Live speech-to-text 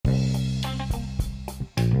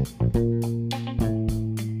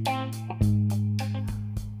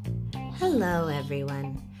Hello,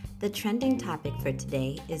 everyone. The trending topic for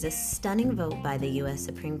today is a stunning vote by the U.S.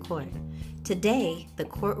 Supreme Court. Today, the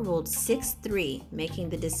court ruled 6-3,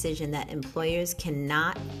 making the decision that employers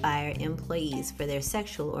cannot fire employees for their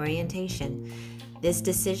sexual orientation. This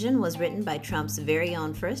decision was written by Trump's very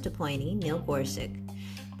own first appointee, Neil Gorsuch.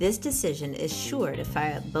 This decision is sure to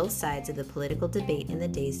fire up both sides of the political debate in the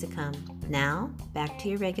days to come. Now, back to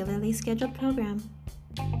your regularly scheduled program.